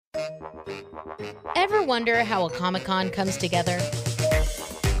Ever wonder how a Comic-Con comes together?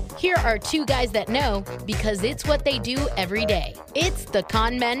 Here are two guys that know, because it's what they do every day. It's the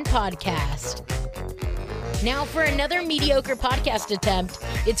Con Men Podcast. Now for another mediocre podcast attempt,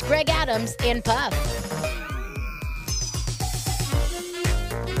 it's Greg Adams and Puff.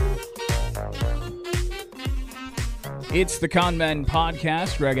 It's the Con Men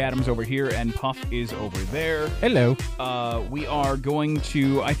Podcast. Greg Adams over here and Puff is over there. Hello. We are going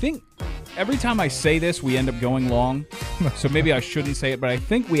to, I think, every time I say this, we end up going long. So maybe I shouldn't say it, but I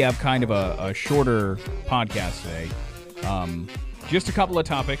think we have kind of a shorter podcast today. Just a couple of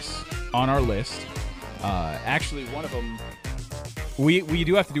topics on our list. Actually, one of them, we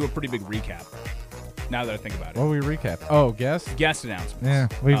do have to do a pretty big recap, now that I think about it. What will we recap? Oh, guest? Guest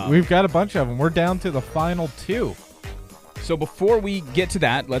announcements. Yeah, we've got a bunch of them. We're down to the final two. So before we get to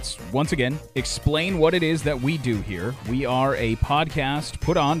that, let's once again explain what it is that we do here. We are a podcast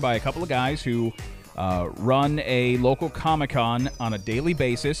put on by a couple of guys who run a local Comic-Con on a daily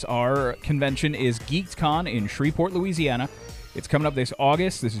basis. Our convention is GeekCon in Shreveport, Louisiana. It's coming up this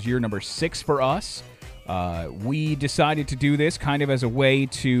August. This is year number 6 for us. We decided to do this kind of as a way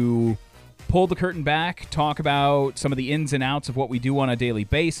to pull the curtain back, talk about some of the ins and outs of what we do on a daily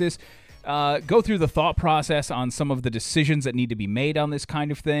basis, go through the thought process on some of the decisions that need to be made on this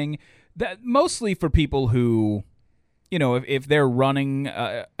kind of thing. That mostly for people who, you know, if they're running,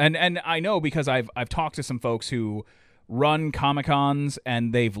 and I know because I've talked to some folks who run Comic-Cons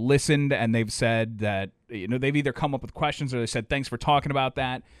and they've listened and they've said that, you know, they've either come up with questions or they said thanks for talking about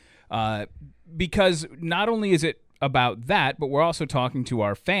that, because not only is it about that, but we're also talking to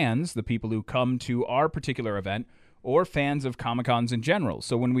our fans, the people who come to our particular event, or fans of Comic-Cons in general.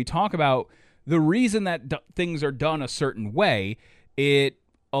 So when we talk about the reason that things are done a certain way, it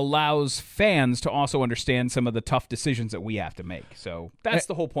allows fans to also understand some of the tough decisions that we have to make. So that's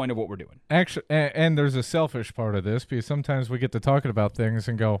the whole point of what we're doing. Actually, and there's a selfish part of this, because sometimes we get to talking about things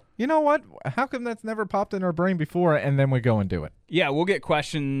and go, you know what? How come that's never popped in our brain before? And then we go and do it. Yeah, we'll get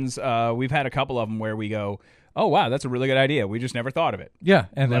questions. We've had a couple of them where we go, oh, wow, that's a really good idea. We just never thought of it. Yeah,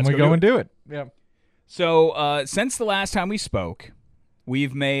 and then we go and do it. Yeah. So since the last time we spoke,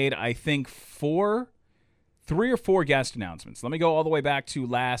 we've made, I think, 3 or 4 guest announcements. Let me go all the way back to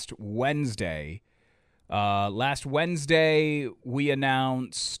last Wednesday. Last Wednesday, we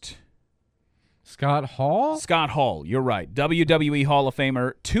announced Scott Hall? Scott Hall, you're right. WWE Hall of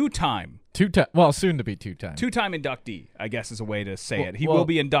Famer, two-time. Well, soon to be two-time. Two-time inductee, I guess is a way to say it. He will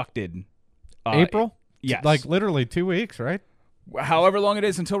be inducted. April? Yes. Like literally 2 weeks, right? However long it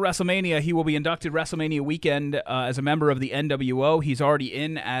is until WrestleMania, he will be inducted WrestleMania weekend as a member of the NWO. He's already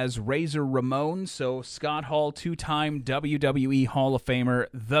in as Razor Ramon, so Scott Hall, two-time WWE Hall of Famer,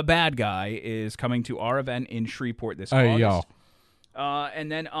 the bad guy, is coming to our event in Shreveport this August.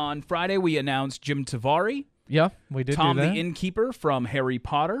 And then on Friday, we announced Jim Tavari. Yeah, we did Tom do that. the Innkeeper from Harry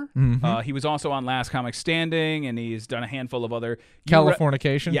Potter. Mm-hmm. He was also on Last Comic Standing, and he's done a handful of other...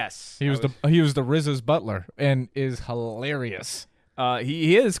 Californication? Yes. He was the RZA's butler, and is hilarious.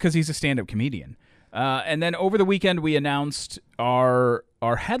 He is, because he's a stand-up comedian. And then over the weekend, we announced our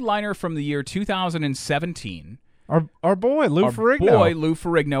headliner from the year 2017. Our boy, Lou Ferrigno. Our boy, Lou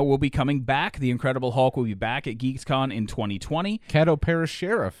Ferrigno, will be coming back. The Incredible Hulk will be back at GeeksCon in 2020. Caddo Parish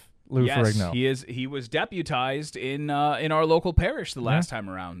Sheriff. Lou Ferrigno. He was deputized in our local parish the last time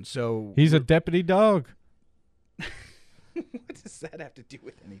around. So he's a deputy dog. What does that have to do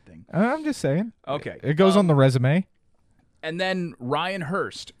with anything? I'm just saying. Okay. It goes on the resume. And then Ryan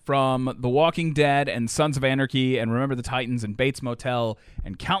Hurst from The Walking Dead and Sons of Anarchy and Remember the Titans and Bates Motel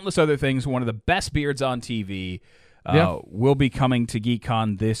and countless other things, one of the best beards on TV, will be coming to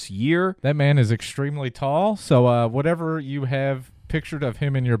GeekCon this year. That man is extremely tall, so whatever you have pictured of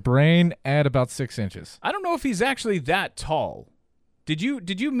him in your brain, add about 6 inches. I don't know if he's actually that tall. Did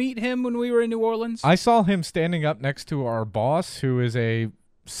you meet him when we were in New Orleans? I saw him standing up next to our boss, who is a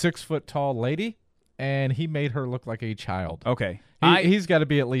 6-foot-tall lady, and he made her look like a child. Okay. He's got to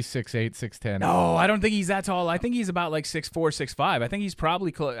be at least 6'8", 6'10". No, I don't think he's that tall. I think he's about like 6'4", 6'5". I think he's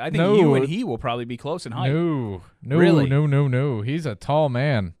probably close. I think you and he will probably be close in height. No. Really? No. He's a tall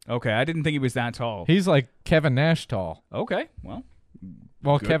man. Okay, I didn't think he was that tall. He's like Kevin Nash tall. Okay, well,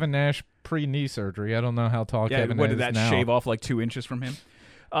 good. Kevin Nash pre-knee surgery. I don't know how tall Kevin what is did that now. shave off like 2 inches from him?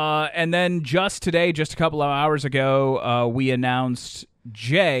 And then just today, just a couple of hours ago, we announced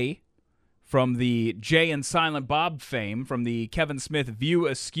Jay from the Jay and Silent Bob fame from the Kevin Smith View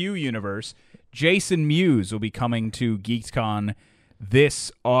Askew universe. Jason Mewes will be coming to GeeksCon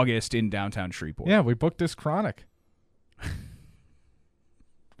this August in downtown Shreveport. Yeah, we booked this Chronic.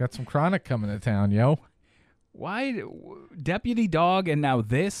 Got some Chronic coming to town, yo. Why Deputy Dog and now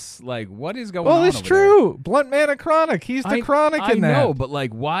this? Like, what is going on? Well, it's over true. Blunt Man of Chronic. He's the Chronic in that. I know, but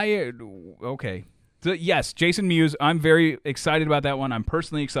like, why? Okay. So, yes, Jason Mewes. I'm very excited about that one. I'm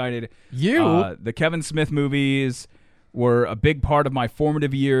personally excited. The Kevin Smith movies were a big part of my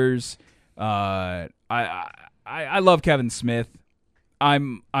formative years. I love Kevin Smith.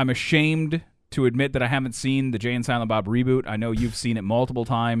 I'm ashamed to admit that I haven't seen the Jay and Silent Bob reboot. I know you've seen it multiple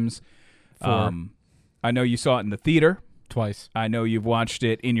times. I know you saw it in the theater. Twice. I know you've watched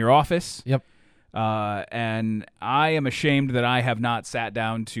it in your office. Yep. And I am ashamed that I have not sat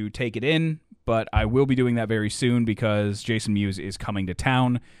down to take it in, but I will be doing that very soon because Jason Mewes is coming to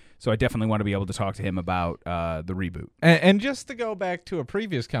town. So I definitely want to be able to talk to him about the reboot. And just to go back to a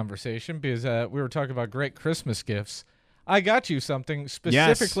previous conversation, because we were talking about great Christmas gifts, I got you something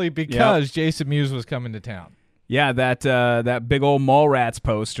specifically because Jason Mewes was coming to town. Yeah, that big old Mallrats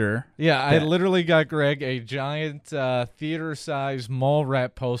poster. Yeah, I literally got Greg a giant theater-sized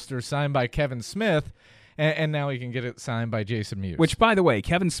Mallrat poster signed by Kevin Smith, and now he can get it signed by Jason Mewes. Which, by the way,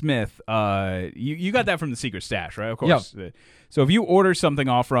 Kevin Smith, you got that from the Secret Stash, right? Of course. Yep. So if you order something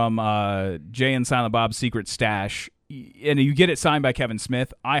off from Jay and Silent Bob's Secret Stash and you get it signed by Kevin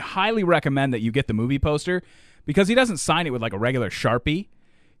Smith, I highly recommend that you get the movie poster because he doesn't sign it with like a regular Sharpie.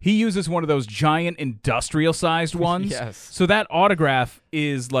 He uses one of those giant industrial-sized ones. Yes. So that autograph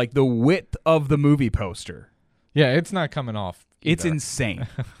is like the width of the movie poster. Yeah, it's not coming off either. It's insane.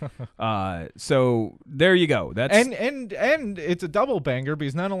 So there you go. That's and it's a double banger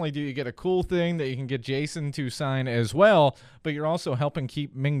because not only do you get a cool thing that you can get Jason to sign as well, but you're also helping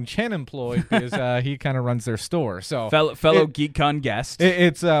keep Ming Chen employed because he kind of runs their store. So fellow GeekCon guest.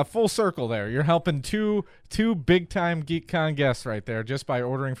 It's full circle there. You're helping two big time GeekCon guests right there just by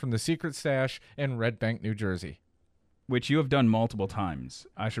ordering from the Secret Stash in Red Bank, New Jersey, which you have done multiple times.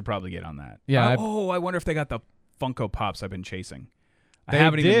 I should probably get on that. Yeah. I wonder if they got the Funko Pops I've been chasing. They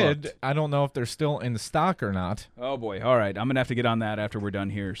haven't even did. looked. I don't know if they're still in stock or not. Oh boy! All right, I'm gonna have to get on that after we're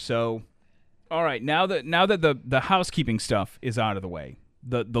done here. So, all right, now that the housekeeping stuff is out of the way,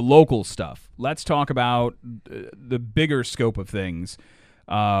 the local stuff. Let's talk about the bigger scope of things.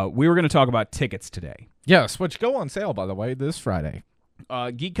 We were going to talk about tickets today. Yes, which go on sale by the way this Friday.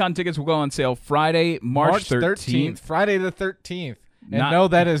 GeekCon tickets will go on sale Friday, March 13th. Friday the 13th. And no,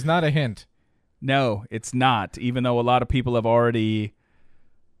 that is not a hint. No, it's not, even though a lot of people have already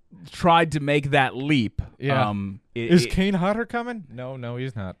tried to make that leap. Yeah. Is Kane Hodder coming? No,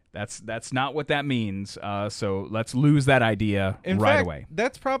 he's not. That's not what that means. So let's lose that idea away.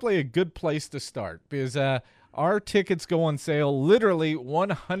 That's probably a good place to start because our tickets go on sale literally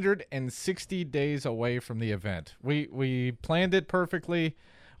 160 days away from the event. We planned it perfectly.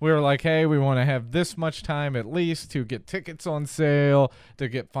 We were like, hey, we want to have this much time at least to get tickets on sale, to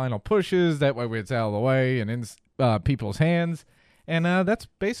get final pushes. That way it's out of the way and in people's hands. And that's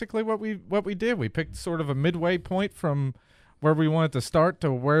basically what we did. We picked sort of a midway point from where we wanted to start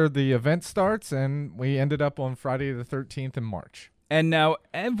to where the event starts, and we ended up on Friday the 13th in March. And now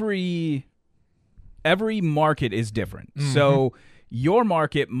every market is different. Mm-hmm. So your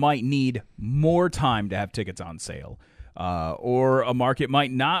market might need more time to have tickets on sale. Or a market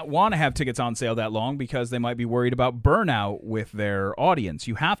might not want to have tickets on sale that long because they might be worried about burnout with their audience.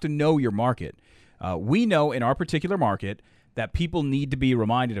 You have to know your market. We know in our particular market that people need to be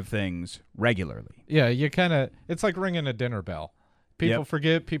reminded of things regularly. Yeah, it's like ringing a dinner bell. People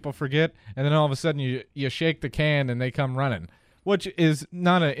forget, and then all of a sudden you shake the can and they come running, which is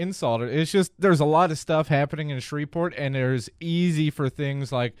not an insult. It's just there's a lot of stuff happening in Shreveport, and there's easy for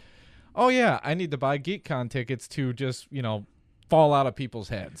things like, oh, yeah, I need to buy GeekCon tickets to just, fall out of people's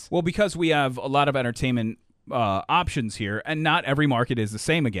heads. Well, because we have a lot of entertainment options here, and not every market is the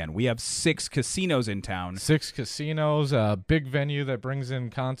same again. We have 6 casinos in town. 6 casinos, a big venue that brings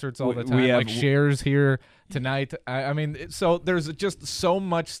in concerts all the time, like Shares here tonight. I mean, so there's just so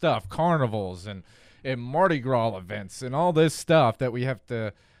much stuff, carnivals and Mardi Gras events and all this stuff that we have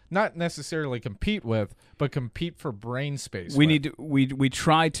to not necessarily compete with, but compete for brain space. We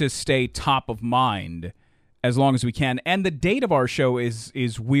try to stay top of mind as long as we can. And the date of our show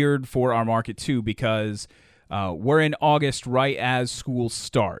is weird for our market too, because we're in August right as school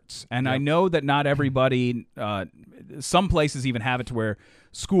starts. And I know that not everybody, some places even have it to where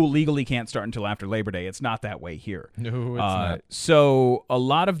school legally can't start until after Labor Day. It's not that way here. No, it's not. So a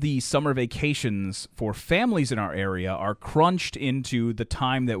lot of the summer vacations for families in our area are crunched into the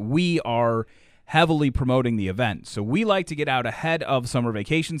time that we are heavily promoting the event. So we like to get out ahead of summer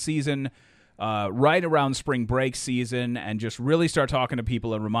vacation season, right around spring break season, and just really start talking to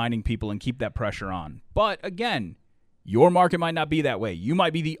people and reminding people and keep that pressure on. But again, your market might not be that way. You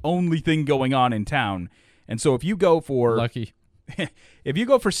might be the only thing going on in town, And so if you go for Lucky. if you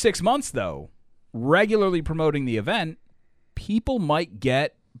go for 6 months, though, regularly promoting the event, people might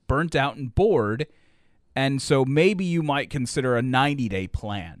get burnt out and bored. And so maybe you might consider a 90-day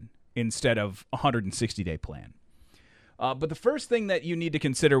plan instead of a 160-day plan. But the first thing that you need to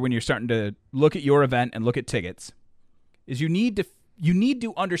consider when you're starting to look at your event and look at tickets is you need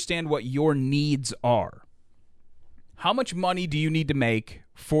to understand what your needs are. How much money do you need to make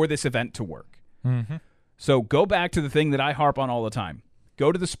for this event to work? Mm-hmm. So go back to the thing that I harp on all the time.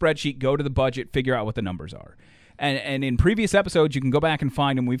 Go to the spreadsheet, go to the budget, figure out what the numbers are. And in previous episodes, you can go back and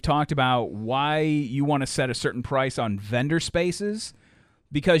find them. We've talked about why you want to set a certain price on vendor spaces,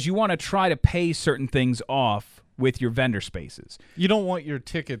 because you want to try to pay certain things off with your vendor spaces. You don't want your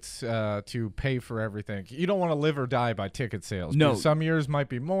tickets to pay for everything. You don't want to live or die by ticket sales. No. Some years might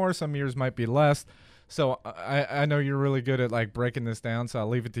be more, some years might be less. So I know you're really good at like breaking this down, so I'll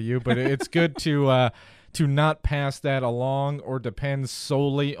leave it to you. But it's good to not pass that along or depend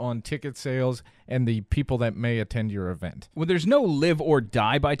solely on ticket sales and the people that may attend your event. Well, there's no live or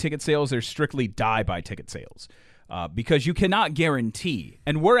die by ticket sales. There's strictly die by ticket sales because you cannot guarantee.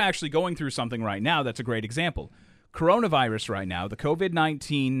 And we're actually going through something right now that's a great example. Coronavirus right now, the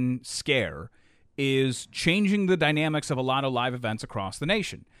COVID-19 scare, is changing the dynamics of a lot of live events across the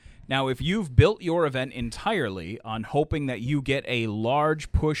nation. Now, if you've built your event entirely on hoping that you get a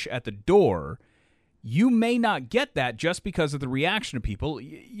large push at the door, you may not get that just because of the reaction of people.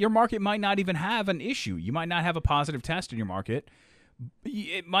 Your market might not even have an issue. You might not have a positive test in your market.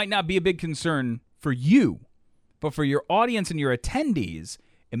 It might not be a big concern for you, but for your audience and your attendees,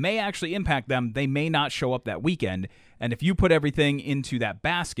 it may actually impact them. They may not show up that weekend. And if you put everything into that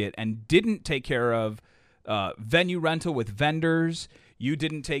basket and didn't take care of venue rental with vendors, you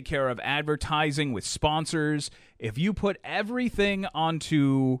didn't take care of advertising with sponsors, if you put everything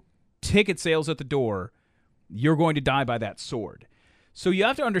onto ticket sales at the door, you're going to die by that sword. So you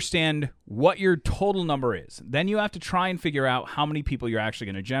have to understand what your total number is. Then you have to try and figure out how many people you're actually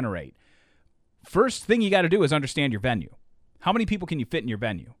going to generate. First thing you got to do is understand your venue. How many people can you fit in your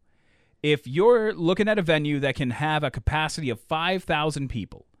venue? If you're looking at a venue that can have a capacity of 5,000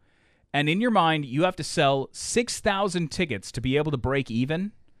 people, and in your mind you have to sell 6,000 tickets to be able to break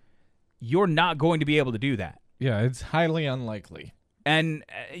even, you're not going to be able to do that. Yeah, it's highly unlikely. And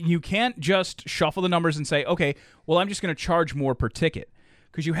you can't just shuffle the numbers and say, okay, well, I'm just going to charge more per ticket.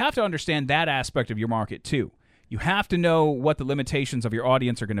 Because you have to understand that aspect of your market too. You have to know what the limitations of your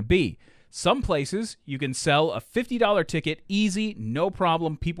audience are going to be. Some places, you can sell a $50 ticket easy, no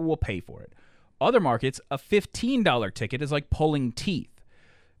problem, people will pay for it. Other markets, a $15 ticket is like pulling teeth.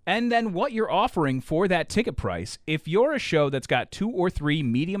 And then what you're offering for that ticket price, if you're a show that's got 2 or 3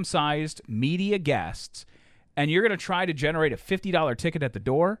 medium-sized media guests, and you're going to try to generate a $50 ticket at the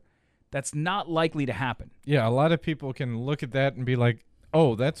door, that's not likely to happen. Yeah, a lot of people can look at that and be like,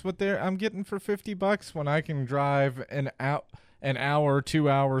 oh, that's what I'm getting for $50 when I can drive an hour, 2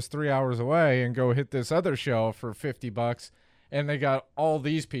 hours, 3 hours away and go hit this other show for $50, and they got all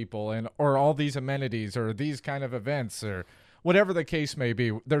these people or all these amenities or these kind of events or whatever the case may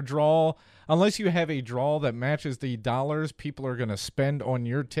be. Their draw, unless you have a draw that matches the dollars people are going to spend on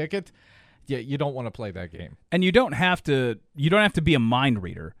your ticket, yeah, you don't want to play that game. And you don't have to be a mind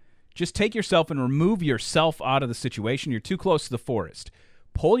reader. Just take yourself and remove yourself out of the situation. You're too close to the forest.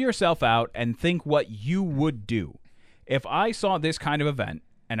 Pull yourself out and think what you would do. If I saw this kind of event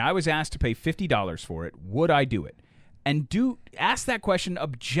and I was asked to pay $50 for it, would I do it? And ask that question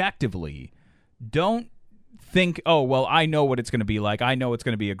objectively. Don't think, oh, well, I know what it's going to be like. I know it's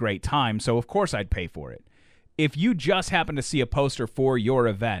going to be a great time, so of course I'd pay for it. If you just happen to see a poster for your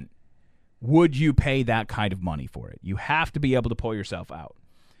event, would you pay that kind of money for it? You have to be able to pull yourself out.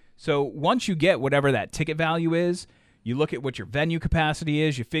 So once you get whatever that ticket value is, you look at what your venue capacity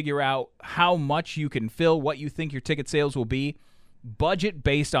is, you figure out how much you can fill, what you think your ticket sales will be, budget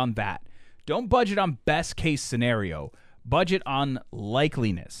based on that. Don't budget on best case scenario. Budget on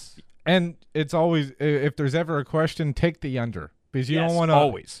likeliness. And it's always, if there's ever a question, take the under. Because you don't want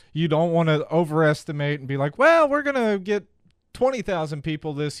to overestimate and be like, well, we're going to get 20,000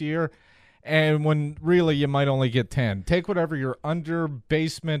 people this year, and when really you might only get 10. Take whatever your under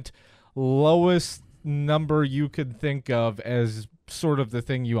basement lowest number you could think of as sort of the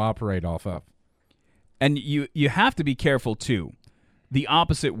thing you operate off of. And you have to be careful too, the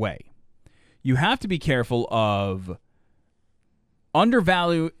opposite way. You have to be careful of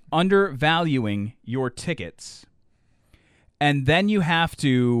undervaluing your tickets, and then you have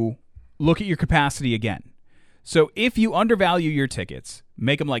to look at your capacity again. So if you undervalue your tickets,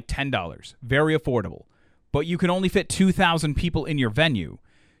 make them like $10, very affordable, but you can only fit 2,000 people in your venue,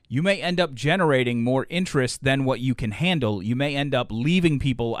 you may end up generating more interest than what you can handle. You may end up leaving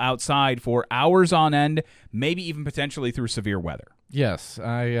people outside for hours on end, maybe even potentially through severe weather. Yes,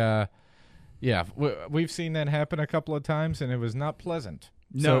 we've seen that happen a couple of times, and it was not pleasant.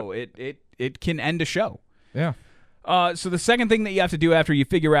 No, it can end a show. Yeah. So the second thing that you have to do after you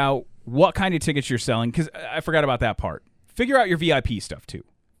figure out what kind of tickets you're selling, because I forgot about that part, figure out your VIP stuff too.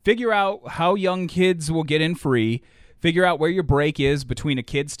 Figure out how young kids will get in free. Figure out where your break is between a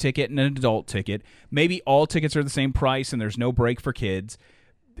kid's ticket and an adult ticket. Maybe all tickets are the same price and there's no break for kids.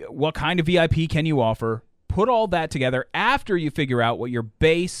 What kind of VIP can you offer? Put all that together after you figure out what your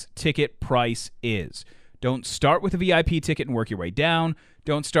base ticket price is. Don't start with a VIP ticket and work your way down.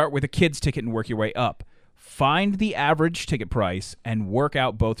 Don't start with a kid's ticket and work your way up. Find the average ticket price and work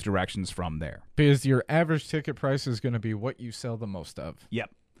out both directions from there. Because your average ticket price is going to be what you sell the most of.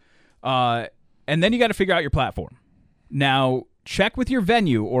 Yep. And then you got to figure out your platform. Now, check with your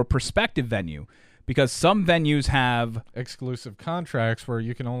venue or prospective venue, because some venues have exclusive contracts where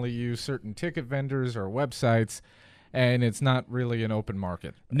you can only use certain ticket vendors or websites, and it's not really an open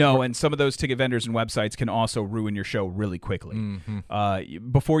market. No, and some of those ticket vendors and websites can also ruin your show really quickly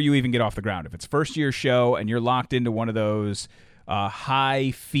before you even get off the ground. If it's first-year show and you're locked into one of those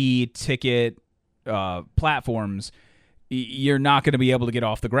high-fee ticket platforms, you're not going to be able to get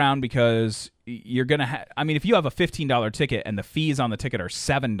off the ground because you're going to if you have a $15 ticket and the fees on the ticket are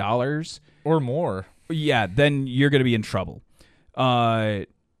 $7 or more, yeah, then you're going to be in trouble. So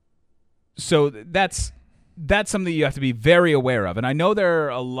that's something you have to be very aware of. And I know there are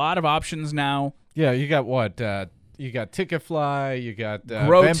a lot of options now. Yeah, you got what? You got Ticketfly, you got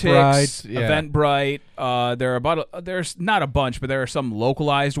Eventbrite. Eventbrite. There's not a bunch, but there are some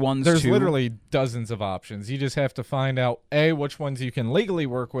localized ones There's too. literally dozens of options. You just have to find out, A, which ones you can legally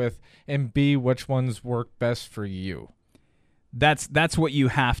work with, and B, which ones work best for you. That's what you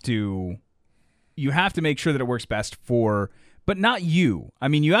have to make sure that it works best for, but not you. I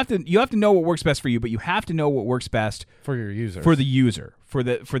mean, you have to know what works best for you, but you have to know what works best for your users. For the user, for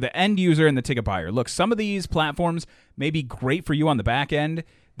the end user and the ticket buyer. Look, some of these platforms may be great for you on the back end.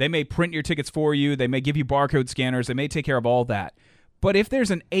 They may print your tickets for you. They may give you barcode scanners. They may take care of all that. But if there's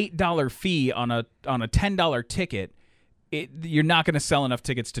an $8 fee on a $10 ticket, you're not going to sell enough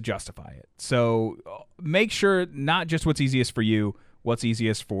tickets to justify it. So make sure not just what's easiest for you, what's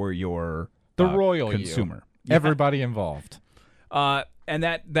easiest for your royal consumer. Yeah. Everybody involved.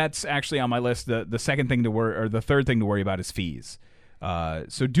 And that's actually on my list. The second thing to worry, or the third thing to worry about, is fees.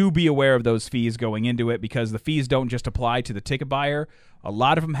 So do be aware of those fees going into it, because the fees don't just apply to the ticket buyer. A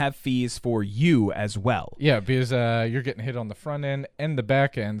lot of them have fees for you as well. Yeah, because you're getting hit on the front end and the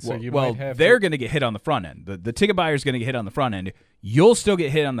back end. So they're going to get hit on the front end. The ticket buyer is going to get hit on the front end. You'll still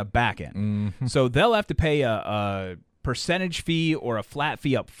get hit on the back end. Mm-hmm. So they'll have to pay a percentage fee or a flat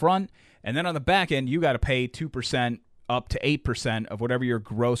fee up front, and then on the back end, you got to pay 2% up to 8% of whatever your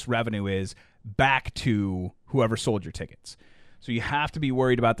gross revenue is back to whoever sold your tickets. So you have to be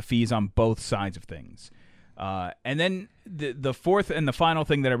worried about the fees on both sides of things. And then the fourth and the final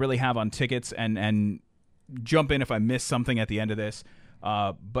thing that I really have on tickets, and jump in if I miss something at the end of this,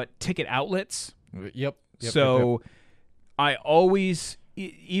 but ticket outlets. Yep. So I always,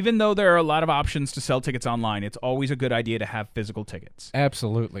 even though there are a lot of options to sell tickets online, it's always a good idea to have physical tickets.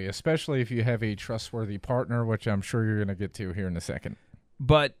 Absolutely, especially if you have a trustworthy partner, which I'm sure you're going to get to here in a second.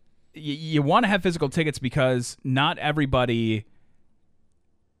 But you want to have physical tickets because not everybody's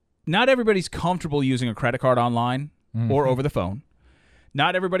comfortable using a credit card online or over the phone.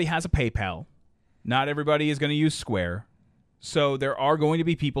 Not everybody has a PayPal. Not everybody is going to use Square. So there are going to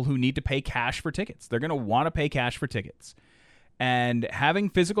be people who need to pay cash for tickets. They're going to want to pay cash for tickets. And having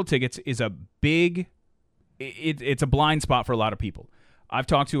physical tickets is a big, it's a blind spot for a lot of people. I've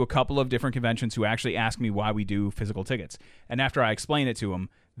talked to a couple of different conventions who actually ask me why we do physical tickets. And after I explain it to them,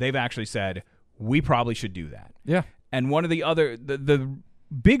 they've actually said, we probably should do that. Yeah. And one of the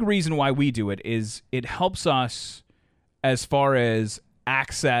big reason why we do it is it helps us as far as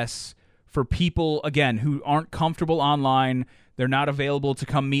access for people, again, who aren't comfortable online. They're not available to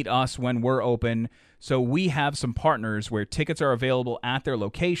come meet us when we're open. So we have some partners where tickets are available at their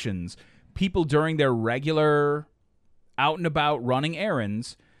locations. People during their regular out and about running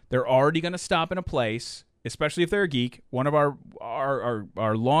errands, they're already going to stop in a place, especially if they're a geek. One of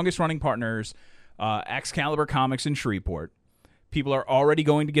our longest running partners, Excalibur Comics in Shreveport. People are already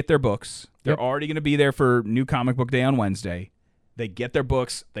going to get their books. They're already going to be there for New Comic Book Day on Wednesday. They get their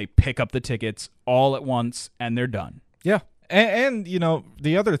books, they pick up the tickets all at once, and they're done. Yeah. And you know,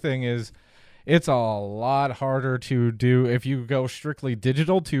 the other thing is, it's a lot harder to do if you go strictly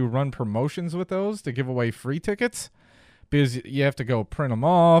digital to run promotions with those to give away free tickets. because you have to go print them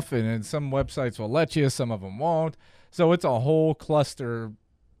off, and then some websites will let you, some of them won't. So it's a whole cluster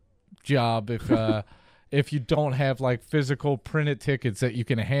job if you don't have like physical printed tickets that you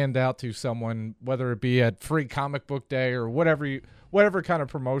can hand out to someone, whether it be at Free Comic Book Day or whatever kind of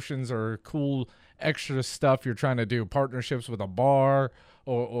promotions or cool extra stuff you're trying to do, partnerships with a bar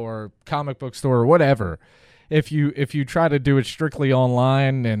or comic book store or whatever. If you try to do it strictly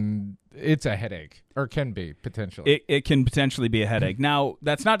online, and it's a headache, or can be potentially. It can potentially be a headache. Now,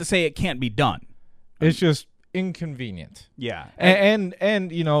 that's not to say it can't be done. It's just inconvenient. Yeah. And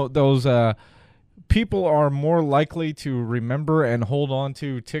those people are more likely to remember and hold on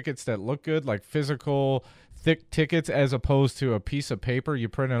to tickets that look good, like physical thick tickets, as opposed to a piece of paper you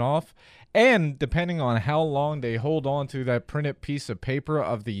print it off. And depending on how long they hold on to that printed piece of paper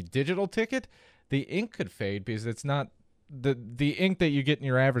of the digital ticket, the ink could fade, because it's not the ink that you get in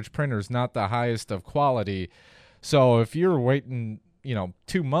your average printer is not the highest of quality. So if you're waiting,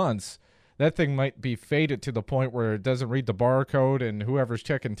 2 months, that thing might be faded to the point where it doesn't read the barcode, and whoever's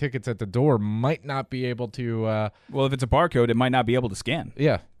checking tickets at the door might not be able to. Well, if it's a barcode, it might not be able to scan.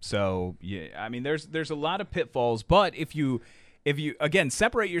 Yeah. So yeah, I mean, there's a lot of pitfalls, but if you again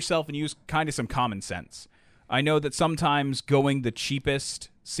separate yourself and use kind of some common sense. I know that sometimes going the cheapest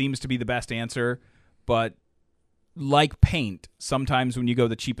seems to be the best answer, but like paint, sometimes when you go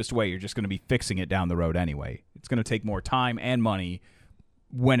the cheapest way, you're just going to be fixing it down the road anyway. It's going to take more time and money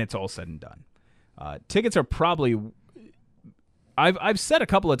when it's all said and done. Tickets are probably... I've said a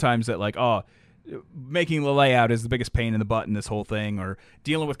couple of times that, like, making the layout is the biggest pain in the butt in this whole thing, or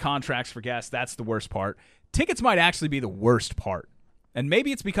dealing with contracts for guests, that's the worst part. Tickets might actually be the worst part. And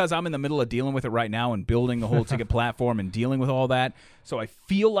maybe it's because I'm in the middle of dealing with it right now and building the whole ticket platform and dealing with all that. So I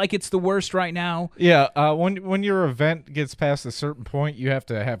feel like it's the worst right now. Yeah, when your event gets past a certain point, you have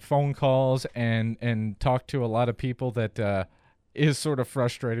to have phone calls and talk to a lot of people. That is sort of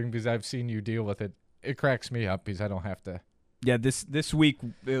frustrating, because I've seen you deal with it. It cracks me up because I don't have to. Yeah, this week,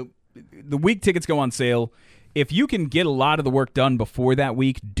 the week tickets go on sale. If you can get a lot of the work done before that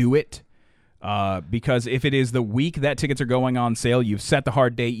week, do it. Because if it is the week that tickets are going on sale, you've set the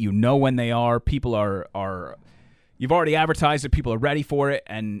hard date, you know when they are, people are you've already advertised it, people are ready for it,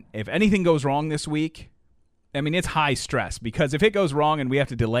 and if anything goes wrong this week, I mean, it's high stress, because if it goes wrong and we have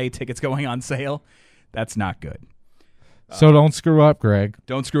to delay tickets going on sale, that's not good. So don't screw up, Greg.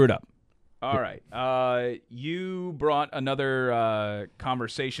 Don't screw it up. All right. You brought another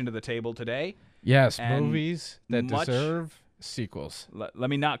conversation to the table today. Yes, movies that deserve sequels.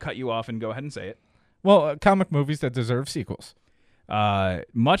 Let me not cut you off and go ahead and say it. Well, comic movies that deserve sequels.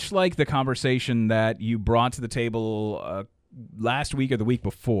 Much like the conversation that you brought to the table last week or the week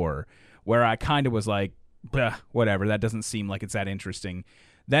before, where I kind of was like, whatever, that doesn't seem like it's that interesting.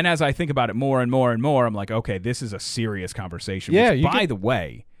 Then as I think about it more and more and more, I'm like, okay, this is a serious conversation. Yeah, which, by the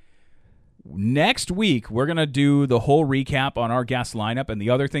way, next week we're going to do the whole recap on our guest lineup, and the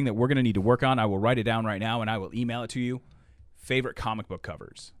other thing that we're going to need to work on, I will write it down right now and I will email it to you. Favorite comic book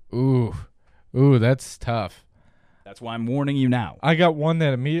covers. Ooh, that's tough. That's why I'm warning you now. I got one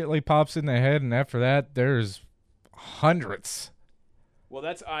that immediately pops in the head, and after that, there's hundreds. Well,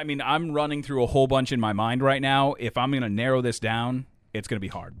 I'm running through a whole bunch in my mind right now. If I'm going to narrow this down, it's going to be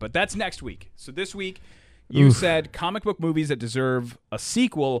hard. But that's next week. So this week, you said comic book movies that deserve a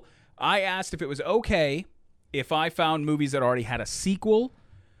sequel. I asked if it was okay if I found movies that already had a sequel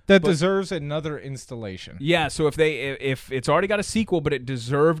that deserves another installation. Yeah, so if it's already got a sequel but it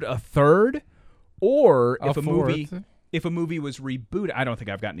deserved a third, or if a movie was rebooted, I don't think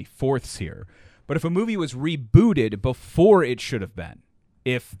I've got any fourths here, but if a movie was rebooted before it should have been,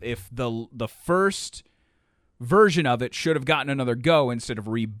 if the first version of it should have gotten another go instead of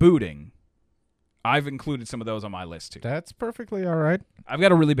rebooting, I've included some of those on my list too. That's perfectly all right. I've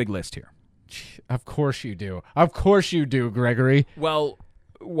got a really big list here. Of course you do. Of course you do, Gregory. Well,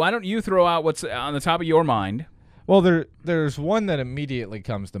 why don't you throw out what's on the top of your mind? Well, there's one that immediately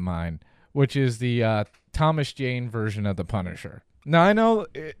comes to mind, which is the Thomas Jane version of The Punisher. Now, I know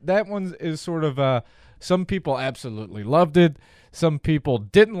that one is sort of some people absolutely loved it. Some people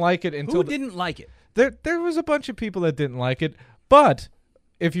didn't like it. Who didn't like it? There was a bunch of people that didn't like it. But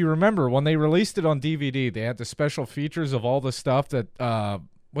if you remember, when they released it on DVD, they had the special features of all the stuff that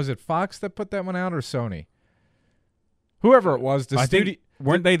was it Fox that put that one out, or Sony? Whoever it was,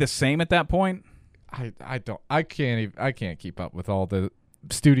 weren't they the same at that point? I can't keep up with all the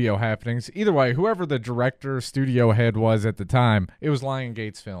studio happenings. Either way, whoever the director, studio head was at the time, it was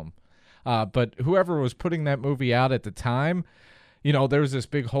Lionsgate's film. But whoever was putting that movie out at the time, there was this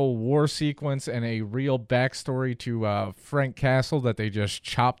big whole war sequence and a real backstory to Frank Castle that they just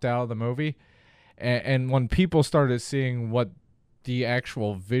chopped out of the movie. And when people started seeing what the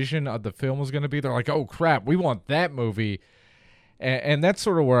actual vision of the film was going to be, they're like, oh, crap, we want that movie. And that's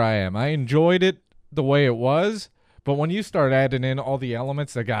sort of where I am. I enjoyed it the way it was, but when you start adding in all the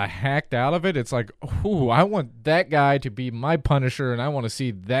elements that got hacked out of it, it's like, ooh, I want that guy to be my Punisher, and I want to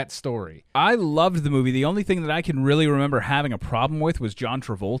see that story. I loved the movie. The only thing that I can really remember having a problem with was John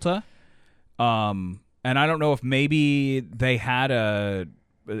Travolta. And I don't know if maybe they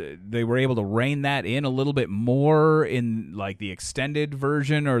were able to rein that in a little bit more in like the extended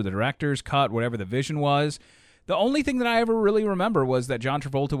version or the director's cut, whatever the vision was. The only thing that I ever really remember was that John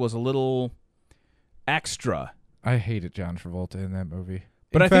Travolta was a little extra. I hated John Travolta in that movie.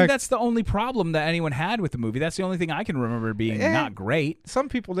 But I think that's the only problem that anyone had with the movie. That's the only thing I can remember being not great. Some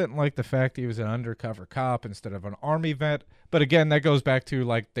people didn't like the fact he was an undercover cop instead of an army vet. But again, that goes back to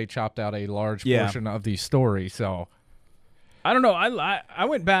like they chopped out a large portion of the story. So I don't know. I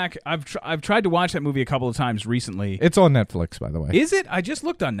went back. I've tried to watch that movie a couple of times recently. It's on Netflix, by the way. Is it? I just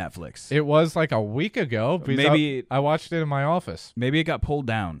looked on Netflix. It was like a week ago. Maybe I watched it in my office. Maybe it got pulled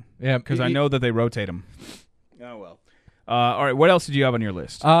down. Yeah, because I know that they rotate them. Oh well. All right. What else did you have on your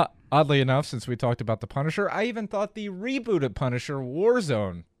list? Oddly enough, since we talked about the Punisher, I even thought the rebooted Punisher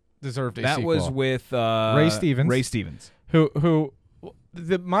Warzone deserved a sequel. That was with Ray Stevens. Ray Stevens. Who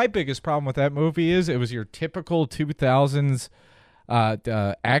my biggest problem with that movie is it was your typical 2000s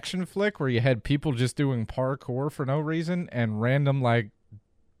action flick where you had people just doing parkour for no reason and random like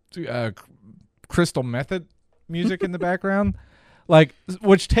crystal method music in the background, like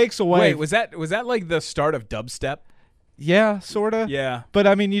which takes away. Wait, was that like the start of dubstep? Yeah, sorta. Yeah, but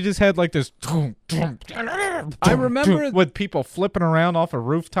I mean, you just had like this. I remember with people flipping around off of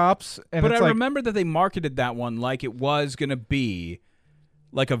rooftops, and but it's I remember that they marketed that one like it was gonna be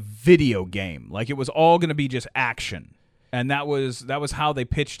like a video game, like it was all gonna be just action, and that was how they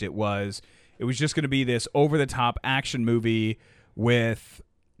pitched it. It was just gonna be this over the top action movie with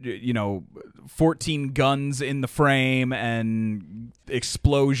 14 guns in the frame and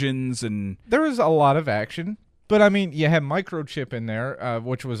explosions, and there was a lot of action. But, I mean, you had Microchip in there,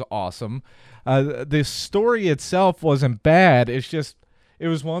 which was awesome. The story itself wasn't bad. It's just, it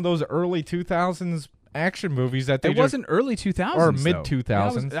was one of those early 2000s action movies that they wasn't early 2000s, or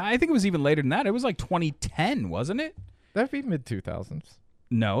mid-2000s. I think it was even later than that. It was like 2010, wasn't it? That'd be mid-2000s.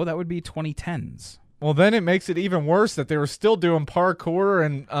 No, that would be 2010s. Well, then it makes it even worse that they were still doing parkour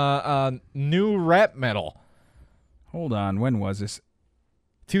and new rap metal. Hold on, when was this?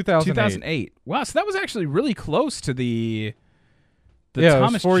 2008. Wow, so that was actually really close to the yeah,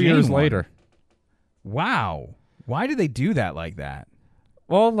 Thomas it was 4 Jane years one. later. Wow. Why did they do that like that?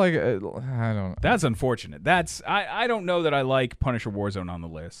 Well, like, I don't know. That's unfortunate. I don't know that I like Punisher Warzone on the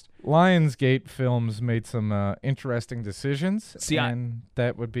list. Lionsgate Films made some interesting decisions, See, and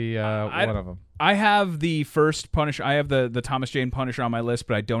that would be one of them. I have the first Punisher. I have the Thomas Jane Punisher on my list,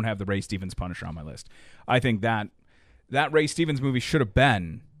 but I don't have the Ray Stevens Punisher on my list. I think that Ray Stevens movie should have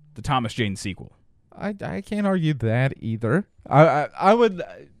been the Thomas Jane sequel. I can't argue that either. I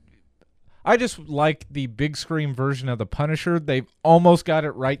just like the big screen version of the Punisher. They've almost got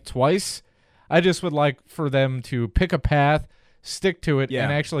it right twice. I just would like for them to pick a path, stick to it,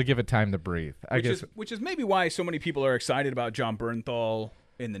 and actually give it time to breathe. Which is maybe why so many people are excited about Jon Bernthal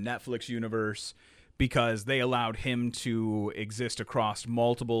in the Netflix universe, because they allowed him to exist across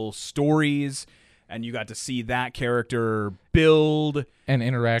multiple stories. And you got to see that character build and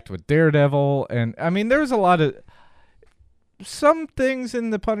interact with Daredevil. And I mean, there's a lot of some things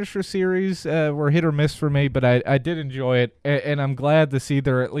in the Punisher series were hit or miss for me, but I did enjoy it. And I'm glad to see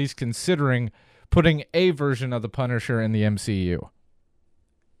they're at least considering putting a version of the Punisher in the MCU.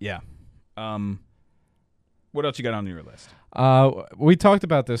 Yeah. What else you got on your list? We talked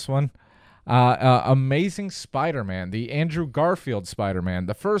about this one. Amazing Spider-Man, the Andrew Garfield Spider-Man.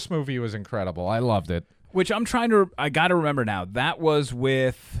 The first movie was incredible. I loved it. Which I got to remember now. That was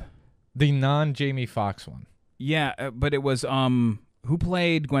with the non-Jamie Foxx one. Yeah, but it was who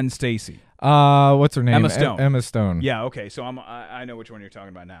played Gwen Stacy? What's her name? Emma Stone. Emma Stone. Yeah, okay. So I know which one you're talking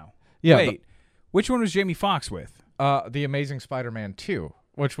about now. Yeah. Wait. Which one was Jamie Foxx with? The Amazing Spider-Man 2,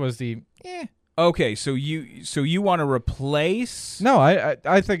 which was the Okay, so you want to replace? No,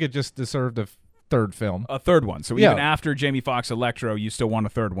 I think it just deserved a third film. A third one. So even after Jamie Foxx Electro, you still want a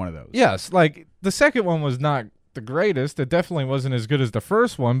third one of those. Yes, like the second one was not the greatest. It definitely wasn't as good as the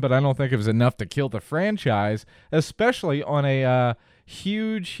first one, but I don't think it was enough to kill the franchise, especially on a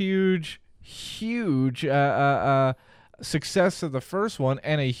huge success of the first one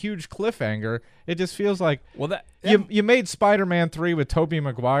and a huge cliffhanger, it just feels like you made Spider-Man 3 with Tobey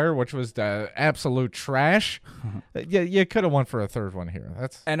Maguire, which was the absolute trash. You could have went for a third one here.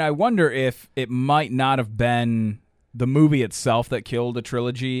 And I wonder if it might not have been the movie itself that killed a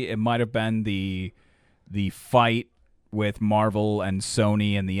trilogy. It might have been the fight with Marvel and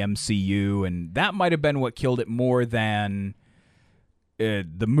Sony and the MCU, and that might have been what killed it more than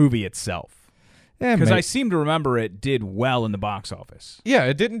the movie itself. Because I seem to remember it did well in the box office. Yeah,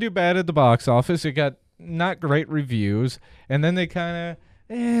 it didn't do bad at the box office. It got not great reviews, and then they kind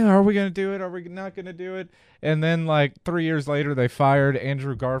of, are we going to do it? Are we not going to do it? And then, like, 3 years later, they fired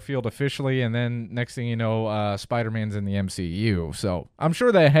Andrew Garfield officially, and then next thing you know, Spider-Man's in the MCU. So I'm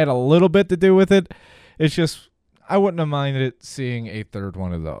sure that had a little bit to do with it. It's just, I wouldn't have minded seeing a third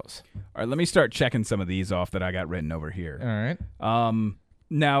one of those. All right, let me start checking some of these off that I got written over here. All right.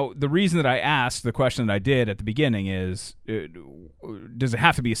 Now, the reason that I asked the question that I did at the beginning is, does it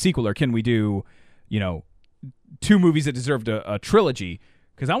have to be a sequel, or can we do, 2 movies that deserved a trilogy?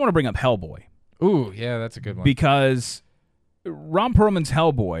 Because I want to bring up Hellboy. Ooh, yeah, that's a good one. Because Ron Perlman's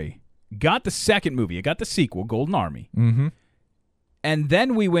Hellboy got the second movie. It got the sequel, Golden Army. Mm-hmm. And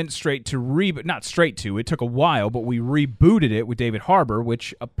then we went straight to not straight to, it took a while, but we rebooted it with David Harbour,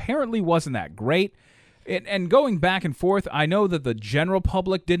 which apparently wasn't that great. And going back and forth, I know that the general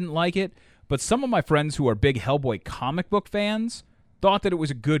public didn't like it, but some of my friends who are big Hellboy comic book fans thought that it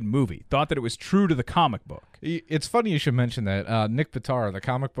was a good movie, thought that it was true to the comic book. It's funny you should mention that. Nick Pitar, the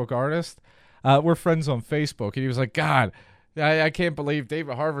comic book artist, we're friends on Facebook, and he was like, God, I can't believe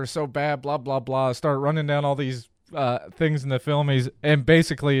David Harbour is so bad, blah, blah, blah. Start running down all these things in the film, and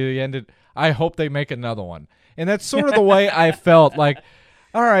basically he ended, I hope they make another one. And that's sort of the way I felt. Like,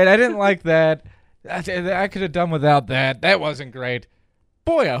 all right, I didn't like that. I could have done without that. That wasn't great.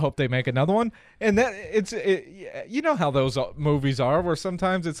 Boy, I hope they make another one. And you know how those movies are, where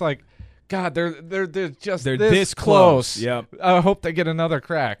sometimes it's like, God, they're this close. Yep. I hope they get another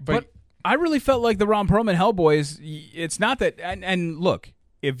crack. But I really felt like the Ron Perlman Hellboy it's not that. And look,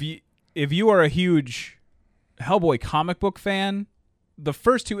 if you are a huge Hellboy comic book fan, the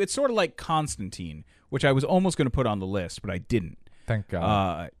first 2, it's sort of like Constantine, which I was almost going to put on the list, but I didn't. Thank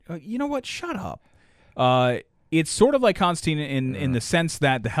God. You know what? Shut up. It's sort of like Constantine in the sense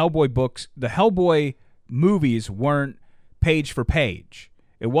that the Hellboy movies weren't page for page.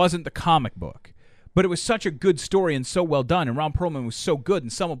 It wasn't the comic book, but it was such a good story and so well done. And Ron Perlman was so good,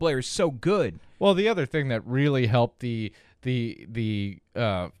 and Selma Blair is so good. Well, the other thing that really helped the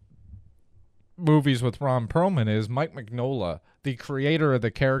movies with Ron Perlman is Mike Mignola, the creator of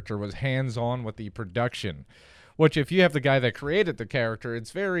the character, was hands-on with the production. Which, if you have the guy that created the character,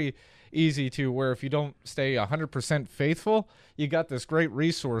 it's very easy to where if you don't stay 100% faithful, you got this great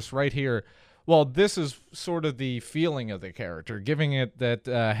resource right here. Well, this is sort of the feeling of the character, giving it that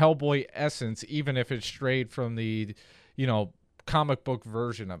Hellboy essence, even if it's strayed from the, comic book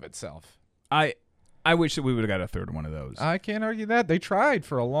version of itself. I wish that we would have got a third one of those. I can't argue that. They tried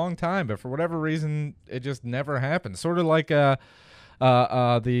for a long time, but for whatever reason, it just never happened. Sort of like the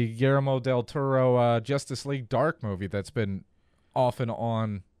Guillermo del Toro Justice League Dark movie that's been off and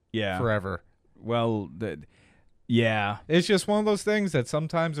on forever. Well, yeah. It's just one of those things that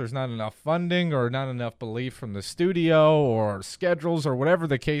sometimes there's not enough funding or not enough belief from the studio or schedules or whatever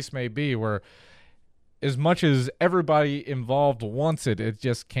the case may be, where as much as everybody involved wants it, it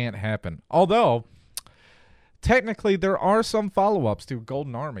just can't happen. Although, technically, there are some follow-ups to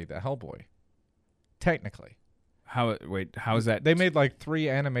Golden Army, the Hellboy. Technically. How is that? They made like 3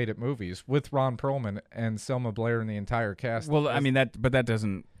 animated movies with Ron Perlman and Selma Blair and the entire cast. Well, I mean but that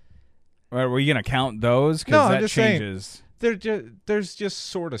doesn't. Were you gonna count those? No, that I'm just changes. saying. There's just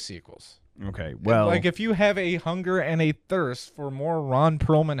sort of sequels. Okay, well, like if you have a hunger and a thirst for more Ron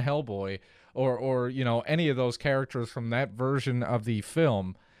Perlman Hellboy, or any of those characters from that version of the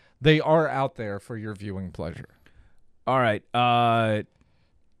film, they are out there for your viewing pleasure. All right.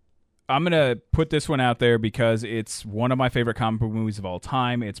 I'm going to put this one out there because it's one of my favorite comic book movies of all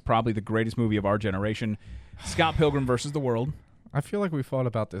time. It's probably the greatest movie of our generation. Scott Pilgrim vs. the World. I feel like we fought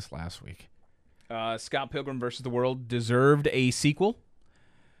about this last week. Scott Pilgrim vs. the World deserved a sequel.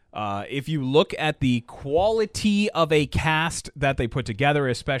 If you look at the quality of a cast that they put together,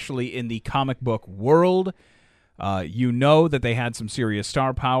 especially in the comic book world, you know that they had some serious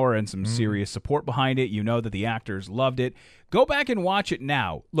star power and some serious support behind it. You know that the actors loved it. Go back and watch it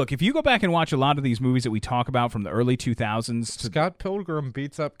now. Look, if you go back and watch a lot of these movies that we talk about from the early 2000s. Scott Pilgrim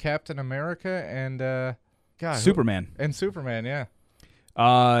beats up Captain America and Superman. And Superman, yeah.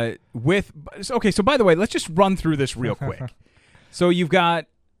 Okay, so by the way, let's just run through this real quick. So you've got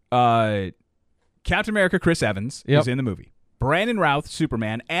Captain America Chris Evans is in the movie. Brandon Routh,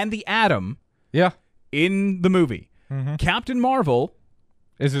 Superman, and the Atom in the movie. Mm-hmm. Captain Marvel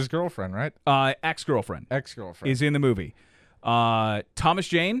is his girlfriend, right? Ex-girlfriend. Ex-girlfriend. Is in the movie. Thomas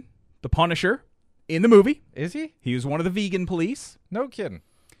Jane, the Punisher, in the movie. Is he? He was one of the vegan police. No kidding.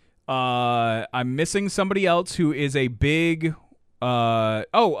 I'm missing somebody else who is a big...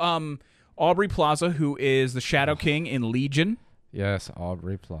 Aubrey Plaza, who is the Shadow King in Legion. Yes,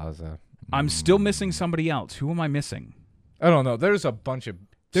 Aubrey Plaza. I'm still missing somebody else. Who am I missing? I don't know. There's a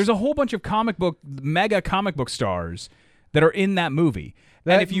whole bunch of mega comic book stars that are in that movie.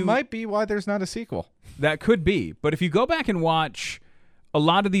 That might be why there's not a sequel. That could be. But if you go back and watch a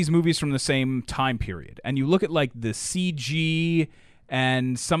lot of these movies from the same time period, and you look at like the CG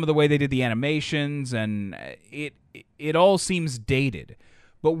and some of the way they did the animations, and it all seems dated.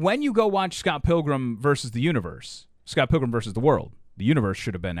 But when you go watch Scott Pilgrim versus the World, the universe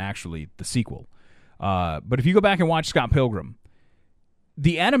should have been actually the sequel. But if you go back and watch Scott Pilgrim,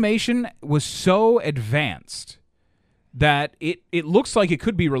 the animation was so advanced that it looks like it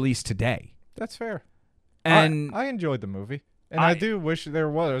could be released today. That's fair. And I enjoyed the movie, and I do wish there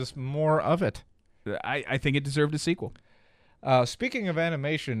was more of it. I think it deserved a sequel. Speaking of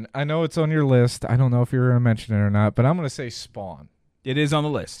animation, I know it's on your list. I don't know if you're going to mention it or not, but I'm going to say Spawn. It is on the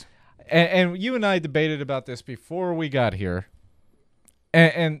list. And you and I debated about this before we got here.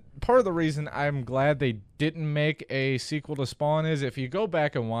 And part of the reason I'm glad they didn't make a sequel to Spawn is if you go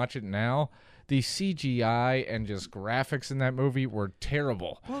back and watch it now, the CGI and just graphics in that movie were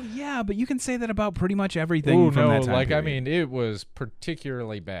terrible. Well, yeah, but you can say that about pretty much everything from that time period. I mean, it was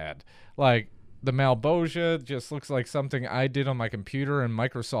particularly bad. Like, the Malbosia just looks like something I did on my computer in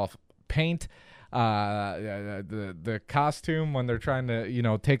Microsoft Paint. The costume when they're trying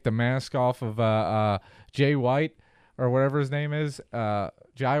to, take the mask off of Jay White or whatever his name is,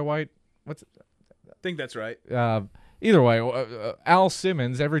 Jai White. I think that's right. Either way, Al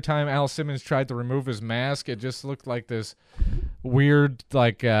Simmons. Every time Al Simmons tried to remove his mask, it just looked like this weird,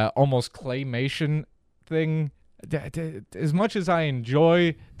 almost claymation thing. As much as I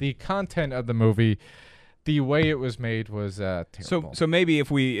enjoy the content of the movie, the way it was made was terrible. So maybe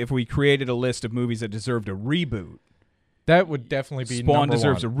if we created a list of movies that deserved a reboot, that would definitely be Spawn number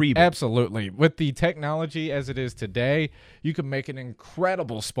deserves one. a reboot. Absolutely. With the technology as it is today, you could make an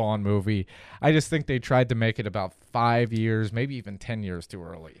incredible Spawn movie. I just think they tried to make it about 5 years, maybe even 10 years too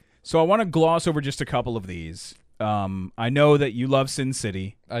early. So I want to gloss over just a couple of these. I know that you love Sin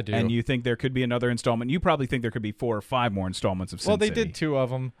City. I do. And you think there could be another installment. You probably think there could be 4 or 5 more installments of Sin City. Well, they did 2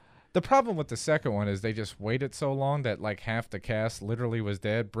 of them. The problem with the second one is they just waited so long that half the cast literally was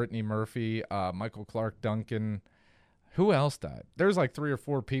dead. Brittany Murphy, Michael Clark Duncan. Who else died? There's 3 or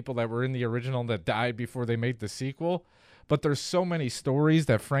 4 people that were in the original that died before they made the sequel. But there's so many stories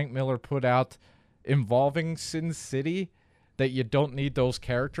that Frank Miller put out involving Sin City that you don't need those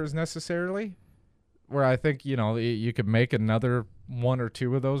characters necessarily. Where I think, you could make another 1 or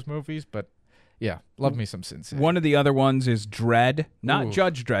 2 of those movies, but yeah, love me some Sin City. One of the other ones is Dredd, not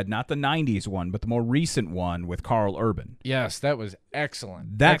Judge Dredd, not the 90s one, but the more recent one with Carl Urban. Yes, that was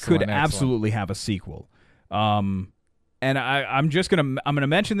excellent. That could absolutely have a sequel. And I'm gonna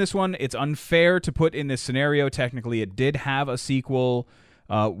mention this one. It's unfair to put in this scenario. Technically, it did have a sequel.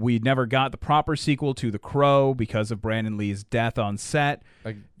 We never got the proper sequel to The Crow because of Brandon Lee's death on set.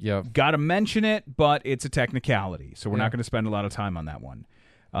 Got to mention it, but it's a technicality, so we're not going to spend a lot of time on that one.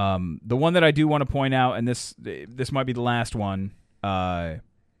 The one that I do want to point out, and this might be the last one, a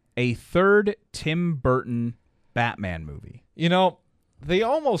third Tim Burton Batman movie. They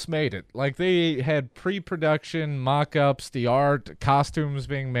almost made it. They had pre-production, mock-ups, the art, costumes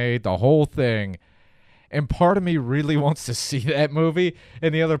being made, the whole thing. And part of me really wants to see that movie,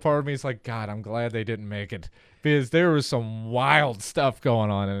 and the other part of me is like, God, I'm glad they didn't make it, because there was some wild stuff going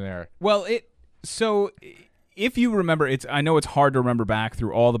on in there. Well, if you remember, I know it's hard to remember back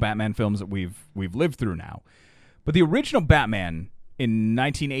through all the Batman films that we've lived through now, but the original Batman in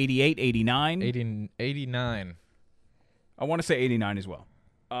 1988, 89? 89. I want to say 89 as well.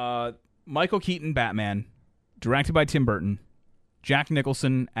 Michael Keaton Batman, directed by Tim Burton, Jack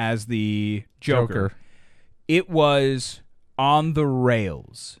Nicholson as the Joker. It was on the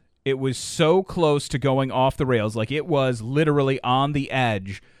rails. It was so close to going off the rails. It was literally on the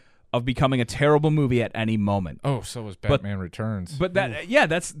edge of becoming a terrible movie at any moment. Oh, so was Batman Returns. But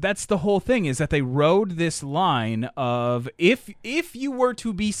that's the whole thing, is that they rode this line of if you were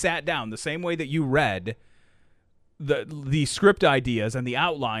to be sat down the same way that you read the script ideas and the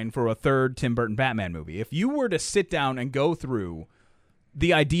outline for a third Tim Burton Batman movie, if you were to sit down and go through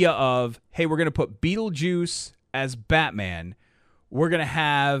the idea of, hey, we're going to put Beetlejuice as Batman, we're going to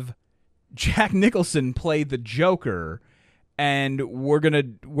have Jack Nicholson play the Joker, and we're gonna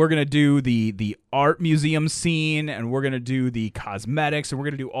do the art museum scene, and we're gonna do the cosmetics, and we're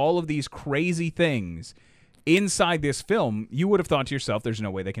gonna do all of these crazy things inside this film, you would have thought to yourself, there's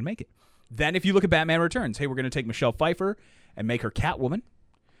no way they can make it. Then if you look at Batman Returns, hey, we're gonna take Michelle Pfeiffer and make her Catwoman.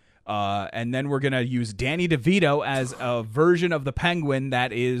 And then we're going to use Danny DeVito as a version of the Penguin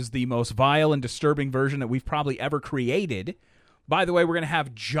that is the most vile and disturbing version that we've probably ever created. By the way, we're going to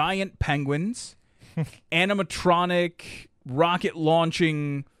have giant penguins, animatronic,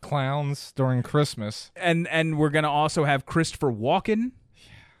 rocket-launching... clowns during Christmas. And we're going to also have Christopher Walken.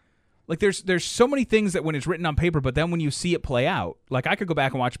 Like, there's so many things that when it's written on paper, but then when you see it play out, like, I could go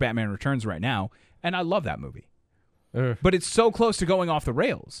back and watch Batman Returns right now, and I love that movie. But it's so close to going off the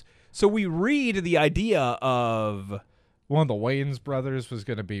rails. So we read the idea of... one of the Wayans brothers was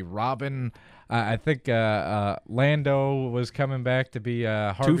going to be Robin. I think Lando was coming back to be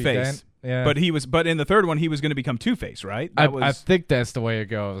Harvey Two-Face. Dent. Yeah. But in the third one, he was going to become Two-Face, right? I think that's the way it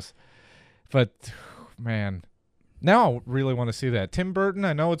goes. But, man, now I really want to see that. Tim Burton,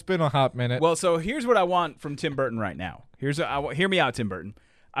 I know it's been a hot minute. Well, so here's what I want from Tim Burton right now. Hear me out, Tim Burton.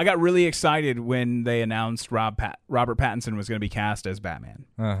 I got really excited when they announced Robert Pattinson was going to be cast as Batman.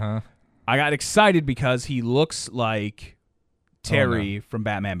 Uh-huh. I got excited because he looks like Terry from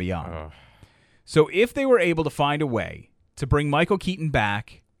Batman Beyond. Oh. So if they were able to find a way to bring Michael Keaton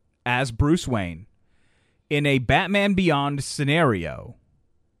back as Bruce Wayne in a Batman Beyond scenario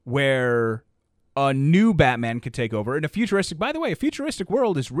where a new Batman could take over in a futuristic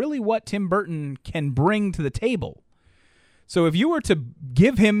world is really what Tim Burton can bring to the table. So if you were to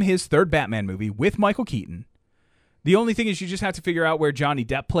give him his third Batman movie with Michael Keaton, the only thing is you just have to figure out where Johnny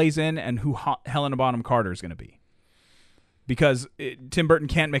Depp plays in and who Helena Bonham Carter is going to be. Because Tim Burton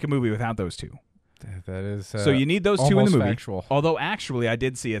can't make a movie without those two. That is so you need those two in the movie. Factual. Although actually I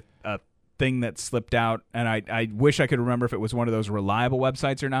did see a thing that slipped out, and I wish I could remember if it was one of those reliable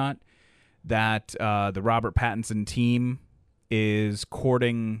websites or not, that the Robert Pattinson team is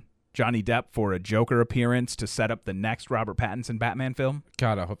courting Johnny Depp for a Joker appearance to set up the next Robert Pattinson Batman film.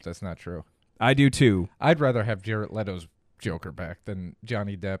 God, I hope that's not true. I do too. I'd rather have Jared Leto's Joker back than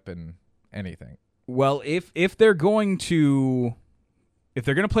Johnny Depp in anything. Well, if they're going to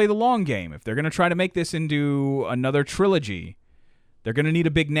play the long game, if they're going to try to make this into another trilogy, they're going to need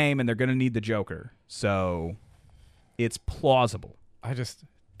a big name and they're going to need the Joker. So it's plausible.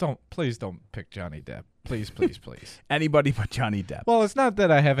 Please don't pick Johnny Depp. Please, please, please. Anybody but Johnny Depp. Well, it's not that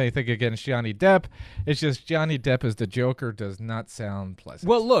I have anything against Johnny Depp. It's just Johnny Depp as the Joker does not sound pleasant.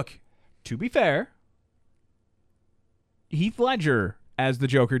 Well, look, to be fair, Heath Ledger as the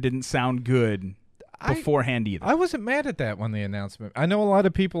Joker didn't sound good beforehand either. I wasn't mad at that when the announcement. I know a lot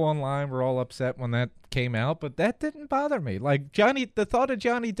of people online were all upset when that came out, but that didn't bother me. Like the thought of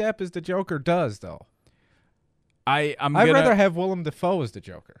Johnny Depp as the Joker does, though. I'd rather have Willem Dafoe as the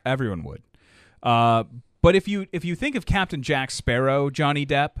Joker. Everyone would. But if you think of Captain Jack Sparrow, Johnny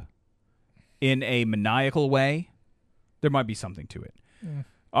Depp, in a maniacal way, there might be something to it. Yeah.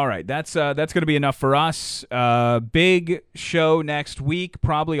 All right, that's going to be enough for us. Big show next week,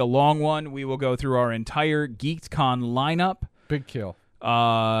 probably a long one. We will go through our entire GeekCon lineup. Big kill.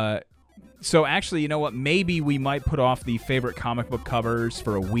 So actually, you know what? Maybe we might put off the favorite comic book covers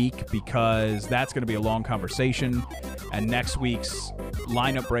for a week because that's going to be a long conversation. And next week's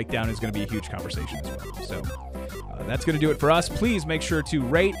lineup breakdown is going to be a huge conversation as well. So that's going to do it for us. Please make sure to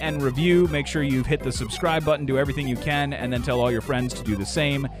rate and review. Make sure you've hit the subscribe button. Do everything you can. And then tell all your friends to do the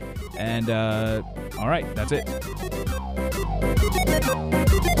same. And all right, that's it.